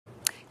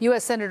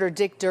U.S. Senator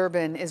Dick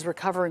Durbin is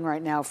recovering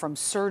right now from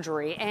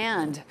surgery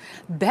and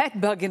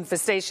bedbug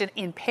infestation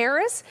in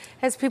Paris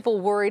has people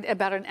worried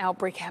about an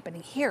outbreak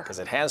happening here. Because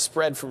it has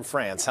spread from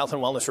France. Health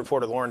and wellness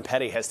reporter Lauren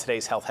Petty has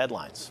today's health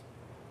headlines.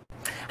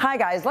 Hi,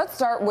 guys. Let's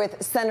start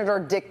with Senator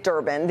Dick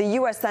Durbin. The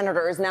U.S.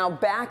 Senator is now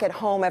back at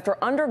home after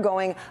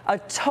undergoing a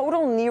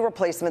total knee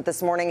replacement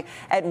this morning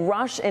at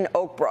Rush in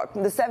Oak Brook.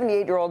 The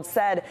 78-year-old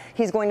said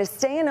he's going to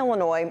stay in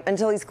Illinois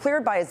until he's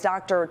cleared by his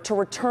doctor to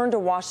return to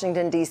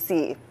Washington,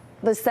 D.C.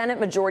 The Senate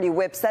Majority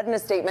Whip said in a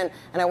statement,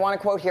 and I want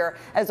to quote here,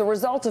 "As a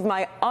result of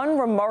my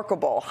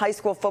unremarkable high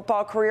school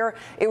football career,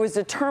 it was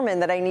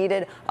determined that I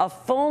needed a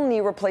full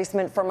knee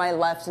replacement for my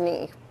left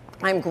knee.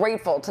 I'm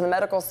grateful to the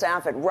medical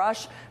staff at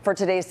Rush for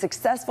today's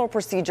successful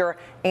procedure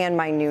and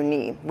my new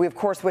knee. We, of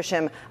course, wish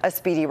him a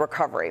speedy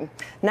recovery."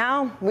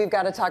 Now, we've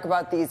got to talk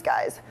about these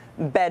guys,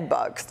 bed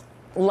bugs.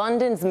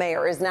 London's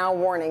mayor is now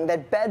warning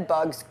that bed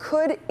bugs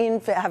could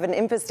have an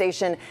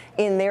infestation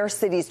in their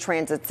city's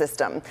transit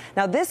system.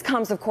 Now, this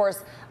comes, of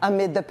course,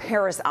 amid the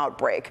Paris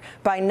outbreak.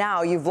 By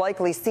now, you've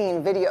likely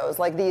seen videos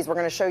like these we're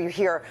going to show you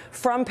here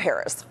from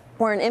Paris,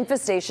 where an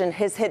infestation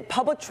has hit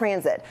public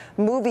transit,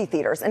 movie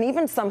theaters, and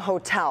even some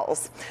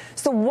hotels.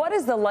 So what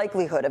is the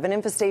likelihood of an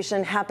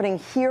infestation happening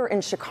here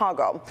in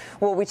Chicago?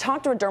 Well, we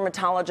talked to a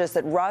dermatologist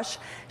at Rush.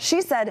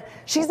 She said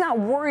she's not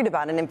worried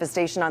about an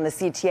infestation on the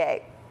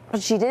CTA.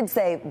 But she did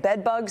say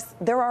bed bugs,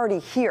 they're already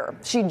here.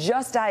 She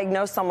just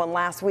diagnosed someone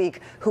last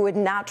week who had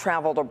not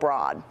traveled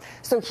abroad.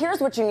 So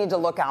here's what you need to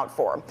look out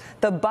for.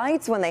 The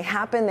bites, when they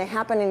happen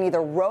in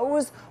either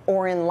rows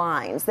or in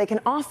lines. They can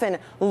often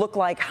look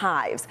like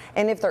hives.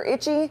 And if they're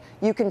itchy,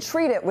 you can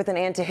treat it with an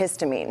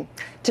antihistamine.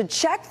 To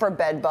check for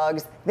bed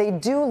bugs, they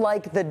do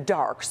like the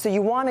dark. So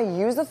you want to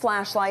use a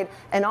flashlight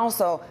and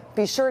also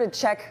be sure to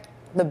check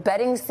the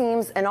bedding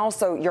seams and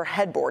also your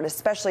headboard,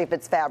 especially if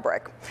it's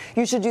fabric.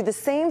 You should do the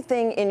same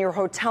thing in your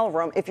hotel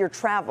room if you're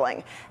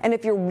traveling. And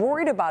if you're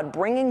worried about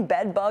bringing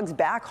bed bugs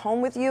back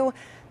home with you,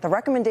 the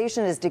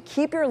recommendation is to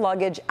keep your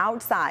luggage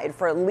outside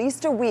for at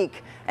least a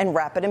week and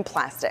wrap it in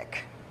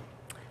plastic.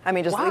 I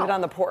mean, just leave it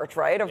on the porch,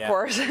 right? Of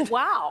course.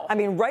 Wow. I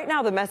mean, right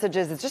now the message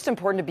is it's just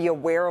important to be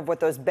aware of what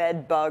those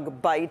bed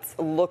bug bites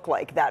look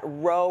like. That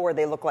row where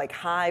they look like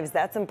hives,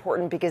 that's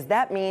important because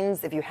that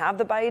means if you have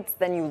the bites,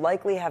 then you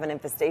likely have an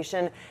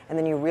infestation, and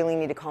then you really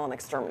need to call an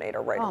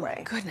exterminator right away. Oh,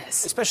 my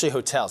goodness. Especially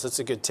hotels. That's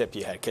a good tip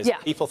you had because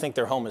people think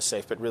their home is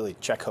safe, but really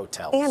check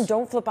hotels. And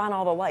don't flip on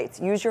all the lights.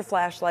 Use your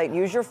flashlight,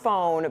 use your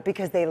phone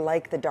because they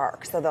like the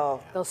dark. So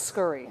they'll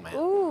scurry.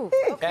 Oh,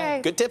 ooh,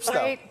 okay. Good tips,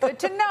 though. Good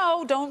to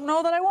know. Don't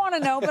know that I want to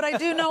know, but I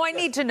do know I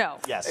need to know.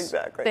 Yes.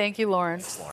 exactly. Thank you, Lauren.